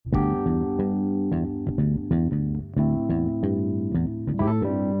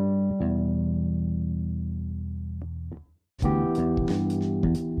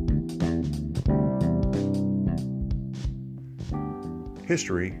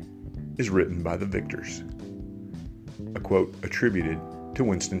History is written by the victors. A quote attributed to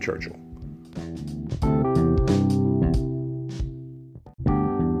Winston Churchill.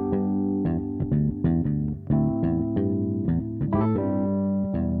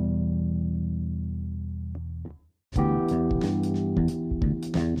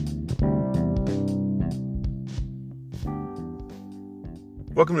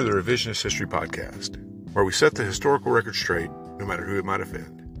 Welcome to the Revisionist History Podcast, where we set the historical record straight, no matter who it might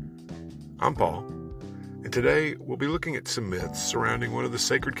offend. I'm Paul, and today we'll be looking at some myths surrounding one of the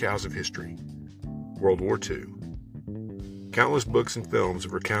sacred cows of history, World War II. Countless books and films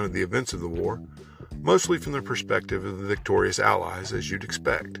have recounted the events of the war, mostly from the perspective of the victorious Allies, as you'd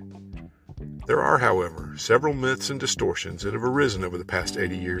expect. There are, however, several myths and distortions that have arisen over the past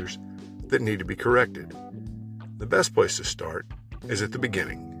 80 years that need to be corrected. The best place to start is at the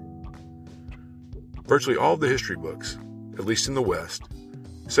beginning. Virtually all of the history books, at least in the West,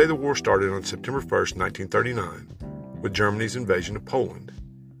 say the war started on September 1st, 1939, with Germany's invasion of Poland.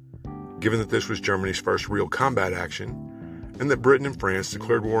 Given that this was Germany's first real combat action, and that Britain and France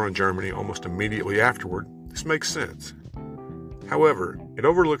declared war on Germany almost immediately afterward, this makes sense. However, it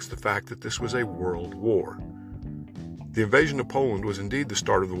overlooks the fact that this was a world war. The invasion of Poland was indeed the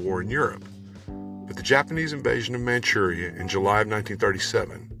start of the war in Europe, but the Japanese invasion of Manchuria in July of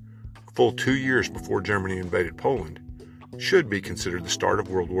 1937, a full 2 years before Germany invaded Poland, should be considered the start of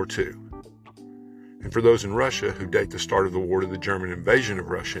World War II. And for those in Russia who date the start of the war to the German invasion of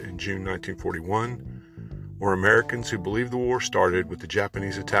Russia in June 1941, or Americans who believe the war started with the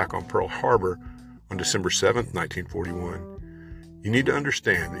Japanese attack on Pearl Harbor on December 7, 1941, you need to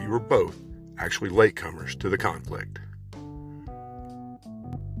understand that you were both actually latecomers to the conflict.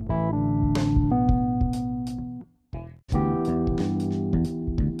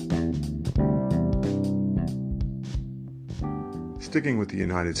 Sticking with the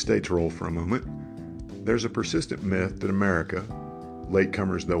United States role for a moment, there's a persistent myth that America,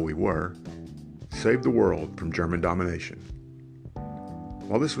 latecomers though we were, saved the world from German domination.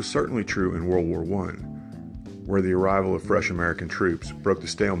 While this was certainly true in World War I, where the arrival of fresh American troops broke the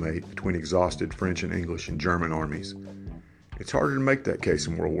stalemate between exhausted French and English and German armies, it's harder to make that case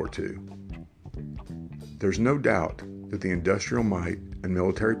in World War II. There's no doubt that the industrial might and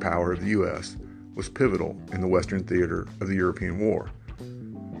military power of the U.S. was pivotal in the Western theater of the European War.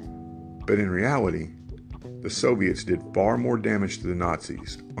 But in reality, the Soviets did far more damage to the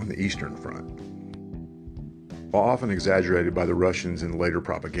Nazis on the Eastern Front. While often exaggerated by the Russians in later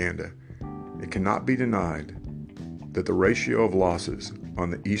propaganda, it cannot be denied that the ratio of losses on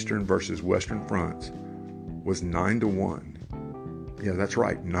the Eastern versus Western fronts was 9-1. Yeah, that's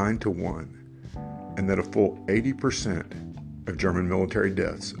right, 9-1. And that a full 80% of German military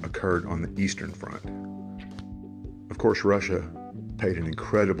deaths occurred on the Eastern Front. Of course, Russia paid an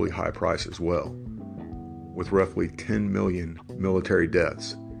incredibly high price as well, with roughly 10 million military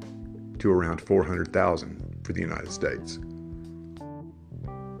deaths to around 400,000 for the United States.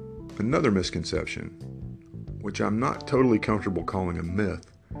 Another misconception, which I'm not totally comfortable calling a myth,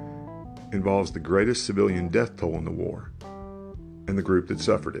 involves the greatest civilian death toll in the war and the group that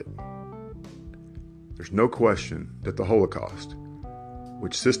suffered it. There's no question that the Holocaust,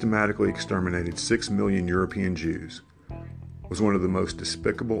 which systematically exterminated 6 million European Jews, was one of the most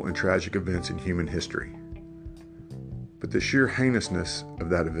despicable and tragic events in human history. But the sheer heinousness of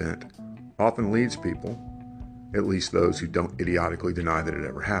that event often leads people, at least those who don't idiotically deny that it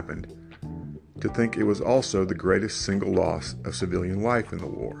ever happened, to think it was also the greatest single loss of civilian life in the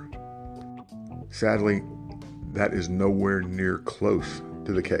war. Sadly, that is nowhere near close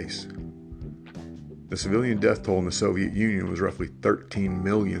to the case. The civilian death toll in the Soviet Union was roughly 13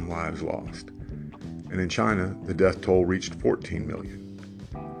 million lives lost, and in China, the death toll reached 14 million.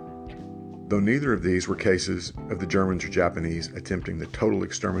 Though neither of these were cases of the Germans or Japanese attempting the total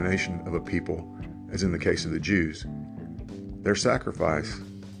extermination of a people, as in the case of the Jews, their sacrifice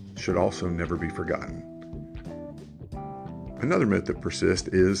should also never be forgotten. Another myth that persists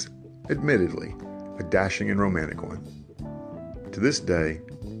is, admittedly, a dashing and romantic one. To this day,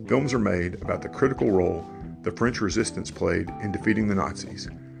 films are made about the critical role the French resistance played in defeating the Nazis,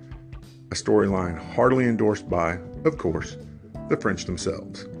 a storyline heartily endorsed by, of course, the French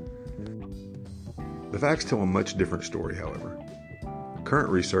themselves. The facts tell a much different story, however. Current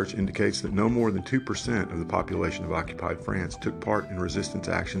research indicates that no more than 2% of the population of occupied France took part in resistance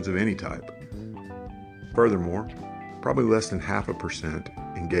actions of any type. Furthermore, probably less than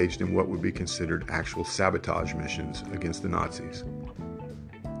 0.5% engaged in what would be considered actual sabotage missions against the Nazis.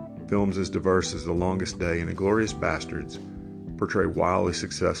 Films as diverse as The Longest Day and Inglourious Bastards portray wildly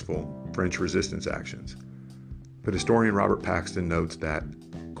successful French resistance actions, But historian Robert Paxton notes that,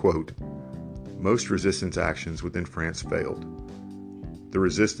 quote, most resistance actions within France failed. The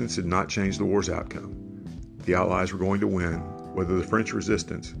resistance did not change the war's outcome. The Allies were going to win, whether the French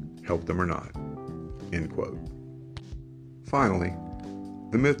resistance helped them or not, end quote. Finally,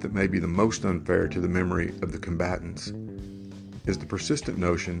 the myth that may be the most unfair to the memory of the combatants is the persistent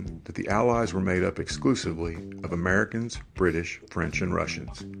notion that the Allies were made up exclusively of Americans, British, French, and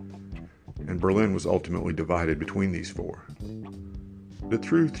Russians, and Berlin was ultimately divided between these four. The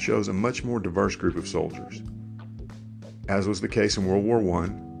truth shows a much more diverse group of soldiers. As was the case in World War I,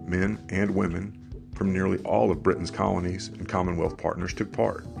 men and women from nearly all of Britain's colonies and Commonwealth partners took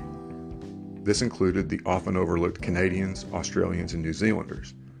part. This included the often overlooked Canadians, Australians, and New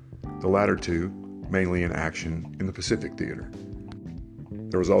Zealanders, the latter two mainly in action in the Pacific Theater.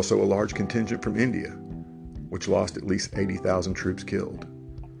 There was also a large contingent from India, which lost at least 80,000 troops killed.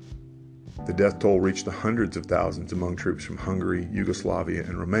 The death toll reached the hundreds of thousands among troops from Hungary, Yugoslavia,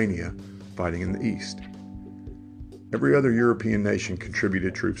 and Romania fighting in the east. Every other European nation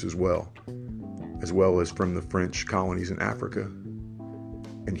contributed troops as well as from the French colonies in Africa,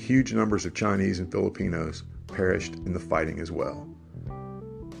 and huge numbers of Chinese and Filipinos perished in the fighting as well.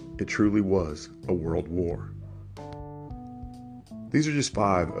 It truly was a world war. These are just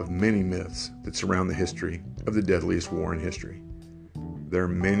 5 of many myths that surround the history of the deadliest war in history. There are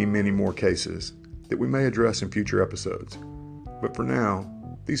many, many more cases that we may address in future episodes, but for now,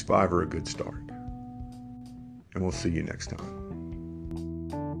 these 5 are a good start. And we'll see you next time.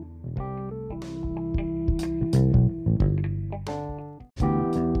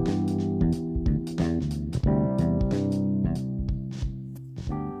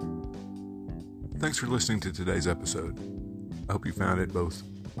 Thanks for listening to today's episode. I hope you found it both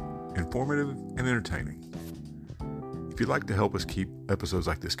informative and entertaining. If you'd like to help us keep episodes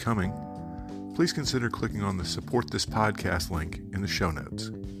like this coming, please consider clicking on the Support This Podcast link in the show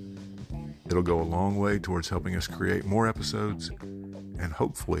notes. It'll go a long way towards helping us create more episodes and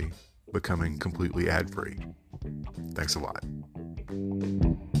hopefully becoming completely ad-free. Thanks a lot.